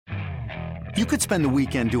You could spend the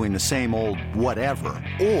weekend doing the same old whatever,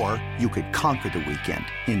 or you could conquer the weekend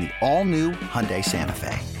in the all-new Hyundai Santa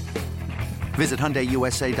Fe. Visit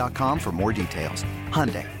HyundaiUSA.com for more details.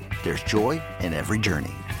 Hyundai, there's joy in every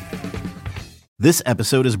journey. This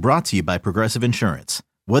episode is brought to you by Progressive Insurance.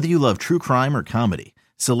 Whether you love true crime or comedy,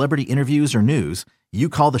 celebrity interviews or news, you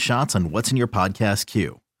call the shots on what's in your podcast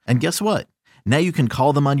queue. And guess what? Now you can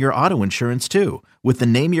call them on your auto insurance too with the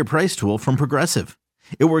Name Your Price tool from Progressive.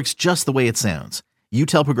 It works just the way it sounds. You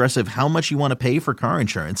tell Progressive how much you want to pay for car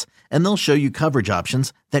insurance, and they'll show you coverage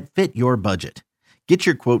options that fit your budget. Get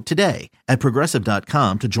your quote today at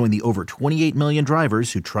Progressive.com to join the over 28 million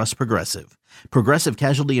drivers who trust Progressive. Progressive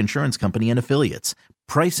Casualty Insurance Company and Affiliates.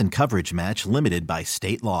 Price and coverage match limited by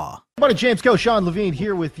state law. Good morning, James Coe, Sean Levine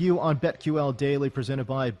here with you on BetQL Daily, presented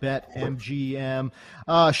by BetMGM.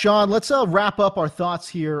 Sean, let's wrap up our thoughts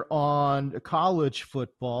here on college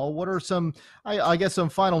football. What are some, I guess, some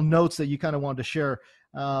final notes that you kind of wanted to share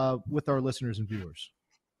with our listeners and viewers?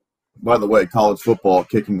 By the way, college football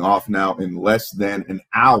kicking off now in less than an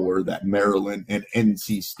hour, that Maryland and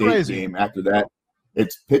NC State game. After that,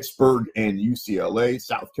 it's Pittsburgh and UCLA.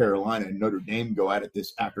 South Carolina and Notre Dame go at it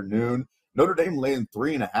this afternoon. Notre Dame laying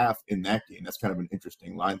 3.5 in that game. That's kind of an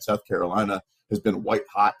interesting line. South Carolina has been white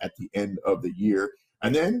hot at the end of the year.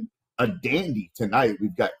 And then a dandy tonight.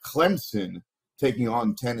 We've got Clemson taking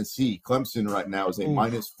on Tennessee. Clemson right now is a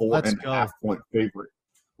minus 4.5 point favorite.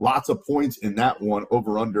 Lots of points in that one,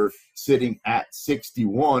 over under sitting at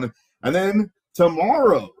 61. And then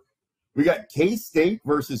tomorrow, we got K-State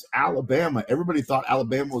versus Alabama. Everybody thought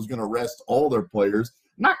Alabama was going to rest all their players.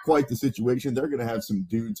 Not quite the situation. They're going to have some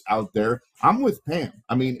dudes out there. I'm with Pam.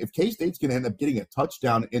 I mean, if K-State's going to end up getting a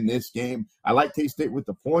touchdown in this game, I like K-State with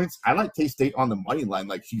the points. I like K-State on the money line,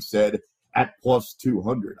 like she said, at plus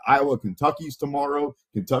 200. Iowa, Kentucky's tomorrow.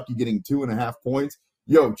 Kentucky getting 2.5 points.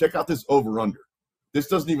 Yo, check out this over-under. This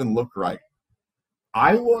doesn't even look right.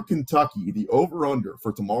 Iowa, Kentucky, the over-under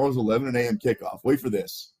for tomorrow's 11 a.m. kickoff. Wait for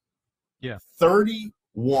this. Yeah.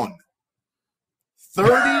 31.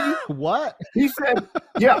 30. What? He said,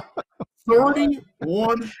 yeah, 31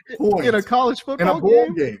 points. In a college football in a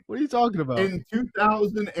bowl game. What are you talking about? In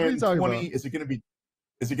 2020, is it going to be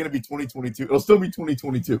 2022? It'll still be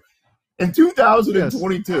 2022. In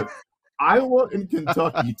 2022, yes. Iowa and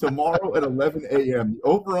Kentucky tomorrow at 11 a.m. The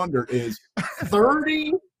over-under is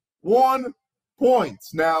 31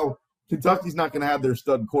 points. Now, Kentucky's not going to have their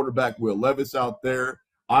stud quarterback Will Levis out there.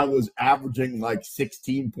 I was averaging like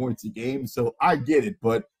 16 points a game, so I get it.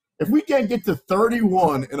 But if we can't get to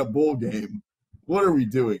 31 in a bowl game, what are we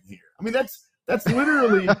doing here? I mean, that's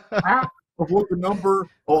literally half of what the number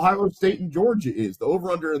Ohio State and Georgia is. The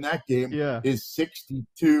over-under in that game is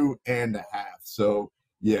 62.5. So,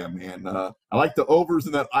 yeah, man. I like the overs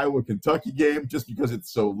in that Iowa-Kentucky game just because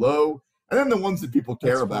it's so low. And then the ones that people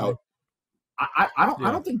care about. I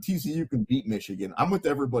don't think TCU can beat Michigan. I'm with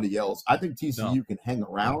everybody else. I think TCU can hang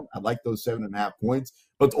around. I like those 7.5 points.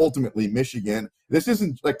 But ultimately, Michigan, this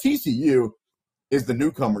isn't – like TCU is the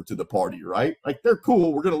newcomer to the party, right? Like, they're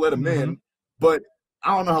cool. We're going to let them in. But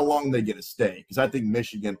I don't know how long they get to stay because I think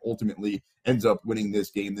Michigan ultimately ends up winning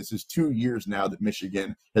this game. This is 2 years now that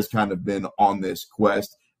Michigan has kind of been on this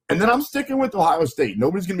quest. And then I'm sticking with Ohio State.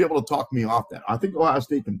 Nobody's going to be able to talk me off that. I think Ohio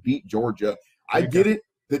State can beat Georgia. I get it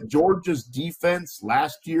that Georgia's defense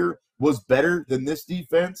last year was better than this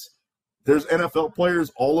defense. There's NFL players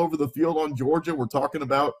all over the field on Georgia. We're talking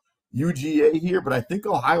about UGA here, but I think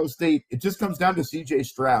Ohio State, it just comes down to C.J.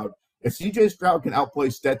 Stroud. If C.J. Stroud can outplay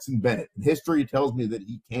Stetson Bennett, and history tells me that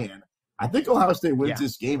he can, I think Ohio State wins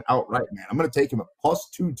this game outright, man. I'm going to take him at plus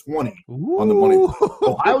 220 on the money.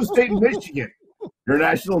 Ohio State, Michigan. Your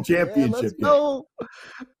national championship.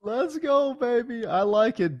 Let's go, baby. I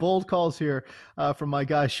like it. Bold calls here from my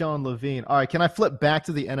guy, Sean Levine. All right, can I flip back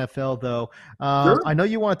to the NFL, though? Sure. I know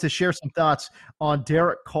you wanted to share some thoughts on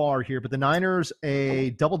Derek Carr here, but the Niners,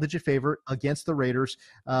 a double-digit favorite against the Raiders.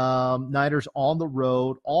 Niners on the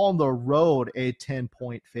road, a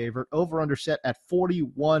 10-point favorite. Over-under set at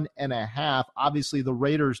 41.5. Obviously, the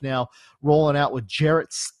Raiders now rolling out with Jarrett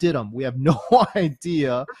Stidham. We have no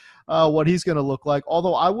idea what he's going to look like.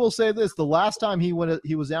 Although I will say this, the last time he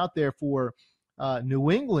was out there for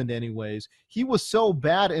New England anyways, he was so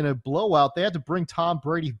bad in a blowout, they had to bring Tom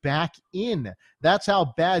Brady back in. That's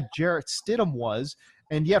how bad Jarrett Stidham was.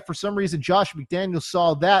 And yet, for some reason, Josh McDaniels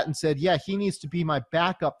saw that and said, yeah, he needs to be my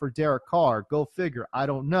backup for Derek Carr. Go figure. I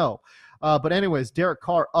don't know. But anyways, Derek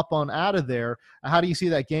Carr up on out of there. How do you see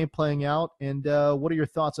that game playing out? And what are your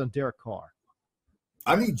thoughts on Derek Carr?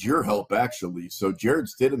 I need your help, actually. So Jarrett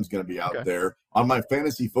Stidham's going to be out there on my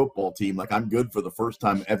fantasy football team. Like, I'm good for the first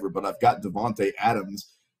time ever, but I've got Devontae Adams.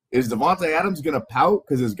 Is Davante Adams going to pout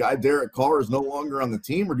because his guy Derek Carr is no longer on the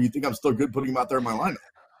team, or do you think I'm still good putting him out there in my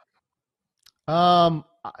lineup?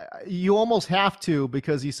 You almost have to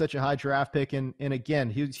because he's such a high draft pick, and again,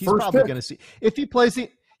 he's probably going to see if he plays the.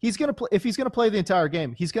 He's going to play if he's going to play the entire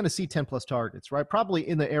game. He's going to see 10 plus targets, right? Probably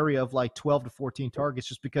in the area of like 12 to 14 targets,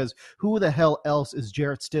 just because who the hell else is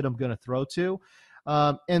Jarrett Stidham going to throw to?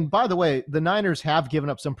 And by the way, the Niners have given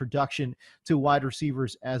up some production to wide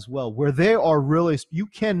receivers as well, where they are really, you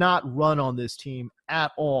cannot run on this team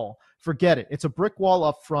at all. Forget it. It's a brick wall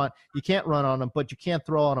up front. You can't run on them, but you can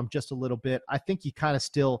throw on them just a little bit. I think you kind of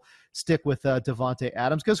still stick with Davante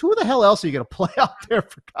Adams, because who the hell else are you going to play out there,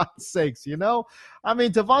 for God's sakes, you know? I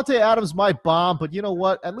mean, Davante Adams might bomb, but you know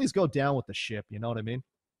what? At least go down with the ship. You know what I mean?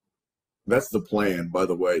 That's the plan, by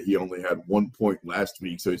the way. He only had 1 point last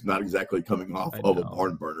week, so he's not exactly coming off of a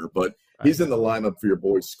barn burner, but he's in the lineup for your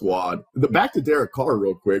boys' squad. Back to Derek Carr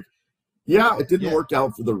real quick. Yeah, it didn't work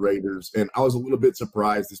out for the Raiders, and I was a little bit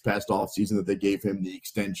surprised this past offseason that they gave him the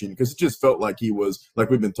extension, because it just felt like he was,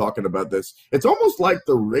 like we've been talking about this, it's almost like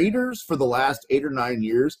the Raiders for the last 8 or 9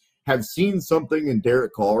 years have seen something in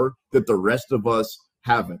Derek Carr that the rest of us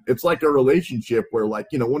haven't. It's like a relationship where, like,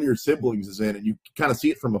 you know, one of your siblings is in and you kind of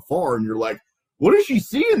see it from afar and you're like, what does she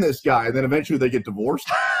see in this guy? And then eventually they get divorced.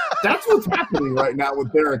 That's what's happening right now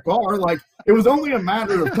with Derek Carr. Like, it was only a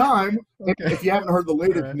matter of time. If you haven't heard the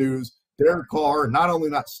latest news, Derek Carr not only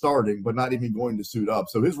not starting, but not even going to suit up.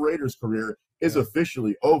 So his Raiders career is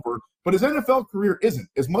officially over, but his NFL career isn't.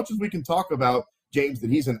 As much as we can talk about, James,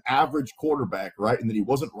 that he's an average quarterback, right, and that he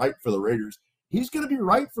wasn't right for the Raiders, he's going to be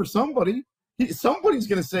right for somebody. Somebody's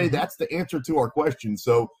going to say that's the answer to our question.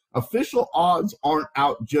 So official odds aren't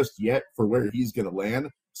out just yet for where he's going to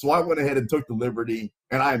land. So I went ahead and took the liberty,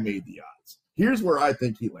 and I made the odds. Here's where I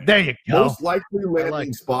think he lands. There you go. Most likely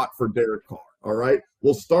landing spot for Derek Carr. All right,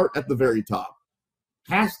 we'll start at the very top.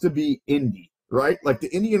 Has to be Indy, right? Like,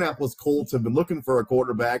 the Indianapolis Colts have been looking for a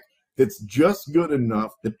quarterback that's just good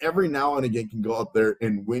enough that every now and again can go out there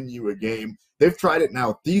and win you a game. They've tried it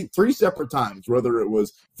now three separate times, whether it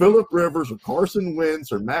was Phillip Rivers or Carson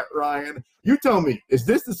Wentz or Matt Ryan. You tell me, is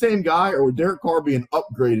this the same guy, or would Derek Carr be an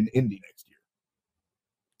upgrade in Indy next year?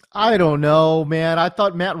 I don't know, man. I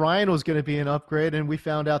thought Matt Ryan was going to be an upgrade, and we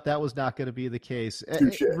found out that was not going to be the case.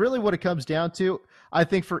 Really what it comes down to, I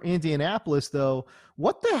think, for Indianapolis, though,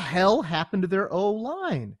 what the hell happened to their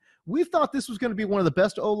O-line? We thought this was going to be one of the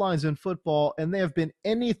best O-lines in football, and they have been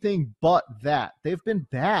anything but that. They've been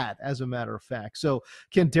bad, as a matter of fact. So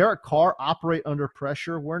can Derek Carr operate under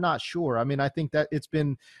pressure? We're not sure. I mean, I think that it's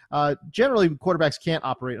been generally quarterbacks can't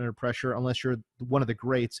operate under pressure unless you're one of the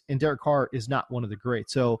greats, and Derek Carr is not one of the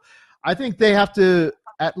greats. So I think they have to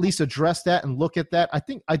at least address that and look at that.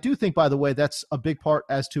 I do think, by the way, that's a big part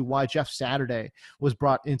as to why Jeff Saturday was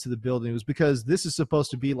brought into the building. It was because this is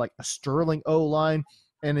supposed to be like a sterling O-line,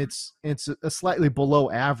 and it's a slightly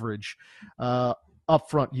below average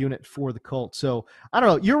upfront unit for the Colts. So I don't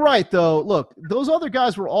know. You're right, though. Look, those other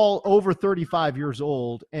guys were all over 35 years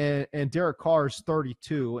old, and Derek Carr's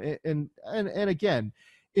 32. And again,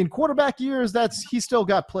 in quarterback years, he's still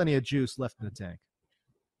got plenty of juice left in the tank.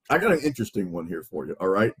 I got an interesting one here for you, all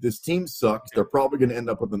right? This team sucks. They're probably going to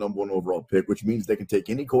end up with the number 1 overall pick, which means they can take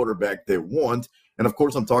any quarterback they want. And, of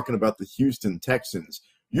course, I'm talking about the Houston Texans.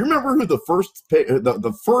 You remember who the first pick,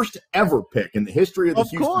 the first ever pick in the history of the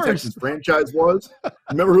Houston Texans franchise was?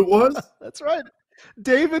 Remember who it was? That's right.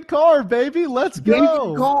 David Carr, baby. Let's go.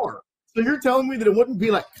 David Carr. So you're telling me that it wouldn't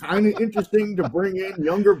be like kind of interesting to bring in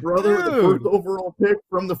younger brother, the first overall pick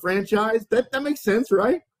from the franchise? That makes sense,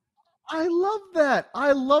 right? I love that.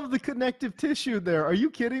 I love the connective tissue there. Are you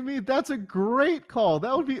kidding me? That's a great call.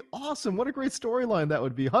 That would be awesome. What a great storyline that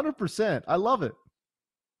would be. 100%. I love it.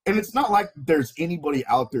 And it's not like there's anybody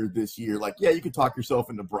out there this year. Like, yeah, you could talk yourself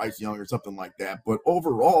into Bryce Young or something like that. But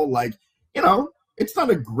overall, like, you know, it's not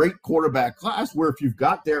a great quarterback class where if you've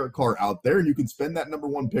got Derek Carr out there and you can spend that number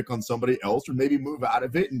 1 pick on somebody else, or maybe move out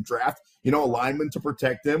of it and draft, you know, a lineman to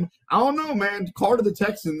protect him. I don't know, man. Carr to the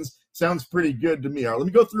Texans sounds pretty good to me. All right, let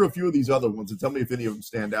me go through a few of these other ones and tell me if any of them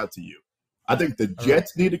stand out to you. I think the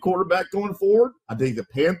Jets need a quarterback going forward. I think the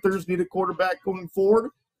Panthers need a quarterback going forward.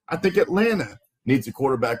 I think Atlanta needs a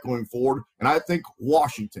quarterback going forward. And I think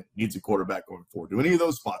Washington needs a quarterback going forward. Do any of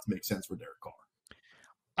those spots make sense for Derek Carr?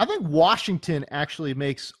 I think Washington actually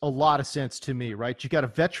makes a lot of sense to me, right? You got a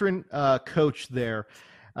veteran coach there.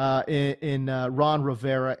 in Ron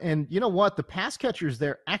Rivera. And you know what? The pass catchers,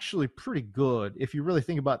 they're actually pretty good. If you really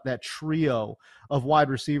think about that trio of wide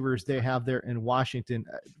receivers they have there in Washington,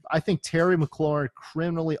 I think Terry McLaurin,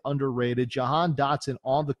 criminally underrated. Jahan Dotson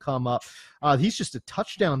on the come up. He's just a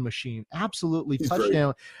touchdown machine. Absolutely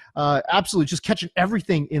touchdown. Absolutely just catching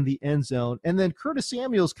everything in the end zone. And then Curtis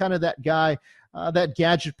Samuel's kind of that guy, that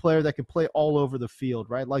gadget player that can play all over the field,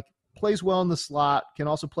 right? Like, plays well in the slot, can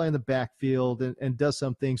also play in the backfield, and does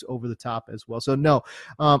some things over the top as well. So, no,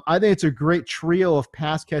 I think it's a great trio of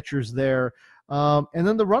pass catchers there. And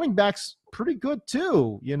then the running backs, pretty good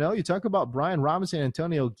too. You know, you talk about Brian Robinson,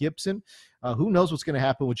 Antonio Gibson. Who knows what's going to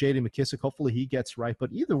happen with J.D. McKissic? Hopefully he gets right.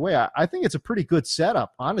 But either way, I think it's a pretty good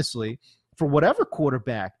setup, honestly, for whatever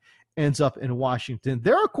quarterback ends up in Washington.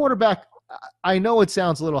 They're a quarterback. I know it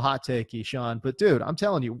sounds a little hot takey, Sean, but dude, I'm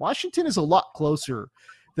telling you, Washington is a lot closer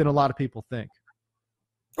than a lot of people think.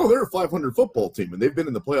 Oh, they're a 500 football team, and they've been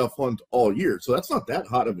in the playoff hunt all year, so that's not that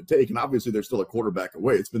hot of a take, and obviously they're still a quarterback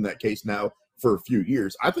away. It's been that case now for a few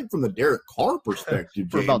years. I think from the Derek Carr perspective,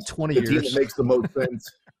 for James, about 20 the years. team that makes the most sense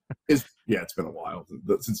is, it's been a while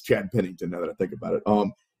since Chad Pennington, now that I think about it.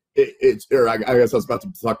 I guess I was about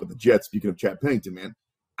to talk about the Jets, speaking of Chad Pennington, man.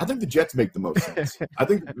 I think the Jets make the most sense. I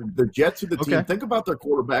think the Jets are the team. Think about their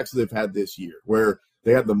quarterbacks that they've had this year, where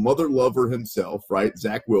they had the mother lover himself, right,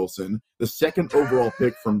 Zach Wilson, the second overall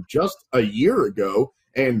pick from just a year ago,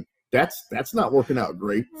 and that's not working out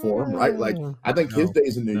great for him, right? Like, I think his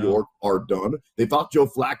days in New York are done. They thought Joe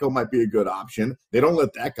Flacco might be a good option. They don't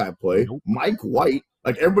let that guy play. Nope. Mike White,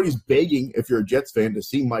 like, everybody's begging, if you're a Jets fan, to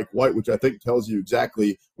see Mike White, which I think tells you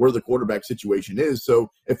exactly where the quarterback situation is. So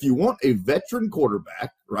if you want a veteran quarterback,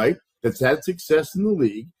 right, that's had success in the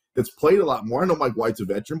league, that's played a lot more. I know Mike White's a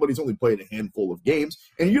veteran, but he's only played a handful of games.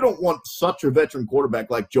 And you don't want such a veteran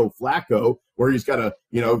quarterback like Joe Flacco, where he's got to,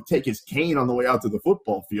 take his cane on the way out to the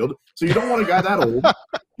football field. So you don't want a guy that old.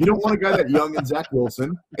 You don't want a guy that young and Zach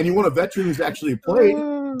Wilson. And you want a veteran who's actually played.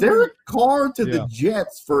 Derek Carr to the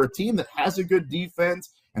Jets for a team that has a good defense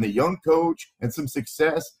and a young coach and some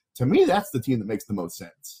success. To me, that's the team that makes the most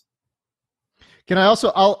sense. Can I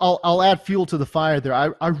also, I'll add fuel to the fire there.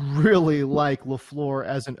 I really like LaFleur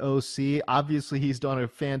as an OC. Obviously, he's done a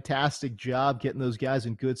fantastic job getting those guys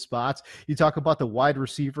in good spots. You talk about the wide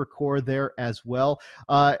receiver core there as well.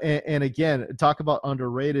 And again, talk about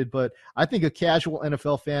underrated, but I think a casual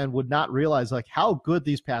NFL fan would not realize like how good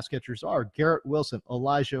these pass catchers are. Garrett Wilson,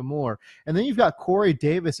 Elijah Moore. And then you've got Corey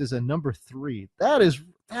Davis as a number 3. That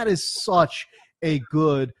is such a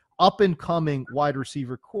good up-and-coming wide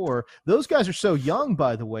receiver core. Those guys are so young,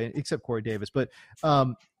 by the way, except Corey Davis. But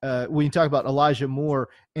when you talk about Elijah Moore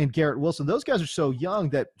and Garrett Wilson, those guys are so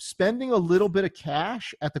young that spending a little bit of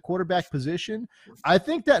cash at the quarterback position, I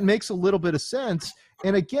think that makes a little bit of sense.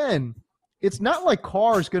 And again, it's not like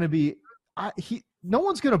Carr is going to be no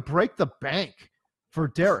one's going to break the bank for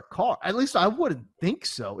Derek Carr. At least I wouldn't think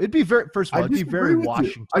so. It'd be very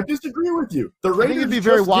Washington. I disagree with you. I think it'd be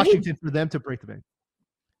very Washington for them to break the bank.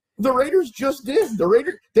 The Raiders just did.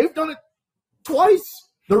 They've done it twice.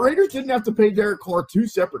 The Raiders didn't have to pay Derek Carr 2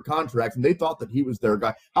 separate contracts, and they thought that he was their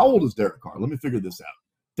guy. How old is Derek Carr? Let me figure this out.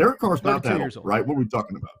 Derek Carr's not that old, right? What are we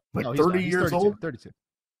talking about? Like 30 years old? 32.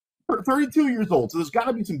 32 years old. So there's got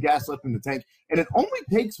to be some gas left in the tank. And it only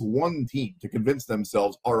takes one team to convince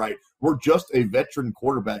themselves, all right, we're just a veteran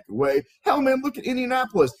quarterback away. Hell, man, look at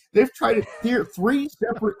Indianapolis. They've tried it here 3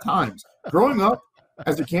 separate times. Growing up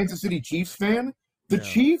as a Kansas City Chiefs fan, the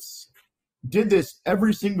Chiefs did this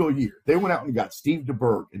every single year. They went out and got Steve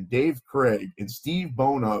DeBerg and Dave Craig and Steve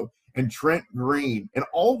Bono and Trent Green and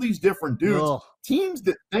all these different dudes. Teams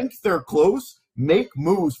that think they're close make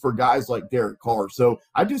moves for guys like Derek Carr. So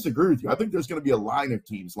I disagree with you. I think there's going to be a line of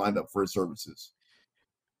teams lined up for his services.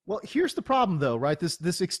 Well, here's the problem, though, right?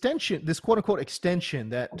 This extension, this quote-unquote extension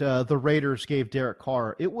that the Raiders gave Derek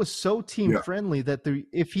Carr, it was so team-friendly that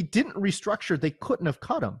if he didn't restructure, they couldn't have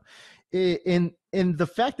cut him. In the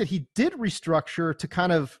fact that he did restructure to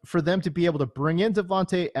kind of for them to be able to bring in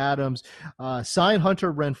Devontae Adams, sign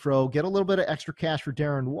Hunter Renfrow, get a little bit of extra cash for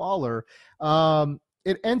Darren Waller,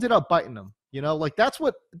 it ended up biting them. Like that's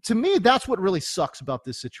what really sucks about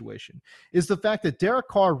this situation is the fact that Derek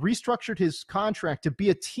Carr restructured his contract to be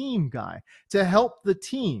a team guy, to help the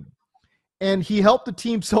team. And he helped the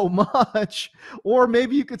team so much, or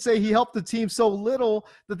maybe you could say he helped the team so little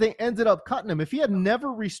that they ended up cutting him. If he had never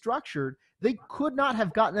restructured, they could not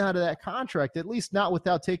have gotten out of that contract, at least not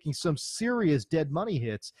without taking some serious dead money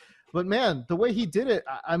hits. But, man, the way he did it,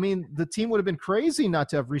 I mean, the team would have been crazy not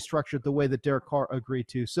to have restructured the way that Derek Carr agreed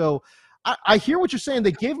to. So I hear what you're saying.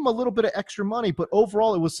 They gave him a little bit of extra money, but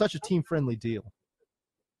overall it was such a team-friendly deal.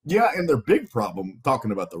 Yeah, and their big problem,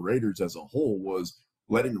 talking about the Raiders as a whole, was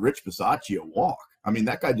letting Rich Bisaccia walk. I mean,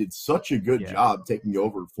 that guy did such a good job taking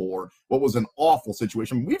over for what was an awful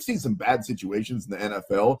situation. We've seen some bad situations in the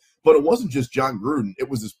NFL, but it wasn't just John Gruden. It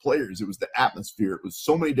was his players. It was the atmosphere. It was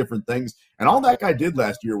so many different things. And all that guy did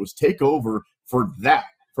last year was take over for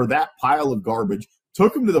that pile of garbage,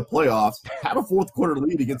 took him to the playoffs, had a fourth quarter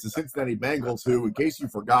lead against the Cincinnati Bengals, who, in case you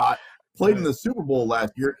forgot, played in the Super Bowl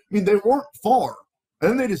last year. I mean, they weren't far.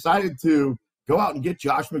 And then they decided to go out and get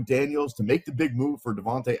Josh McDaniels to make the big move for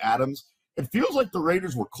Devontae Adams. It feels like the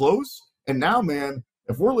Raiders were close. And now, man,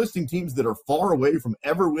 if we're listing teams that are far away from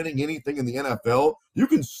ever winning anything in the NFL, you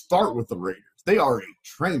can start with the Raiders. They are a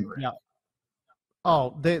train wreck. Yeah.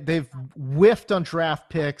 Oh, they've whiffed on draft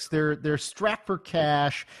picks. They're strapped for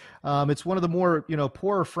cash. It's one of the more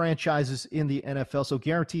poorer franchises in the NFL. So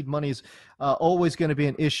guaranteed money is always going to be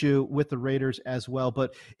an issue with the Raiders as well.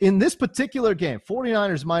 But in this particular game,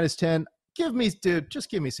 49ers -10. Just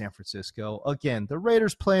give me San Francisco. Again, the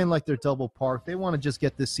Raiders playing like they're double parked. They want to just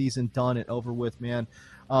get this season done and over with, man.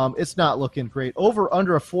 It's not looking great. Over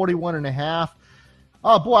under a 41.5.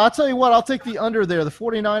 Oh, boy, I'll tell you what, I'll take the under there. The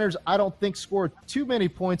 49ers, I don't think, scored too many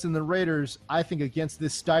points, and the Raiders, I think, against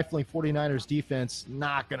this stifling 49ers defense,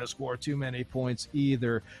 not going to score too many points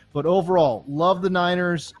either. But overall, love the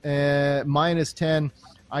Niners, -10.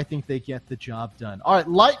 I think they get the job done. All right,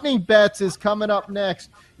 Lightning Bets is coming up next.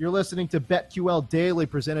 You're listening to BetQL Daily,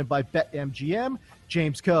 presented by BetMGM.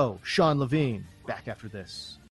 James Koh, Sean Levine, back after this.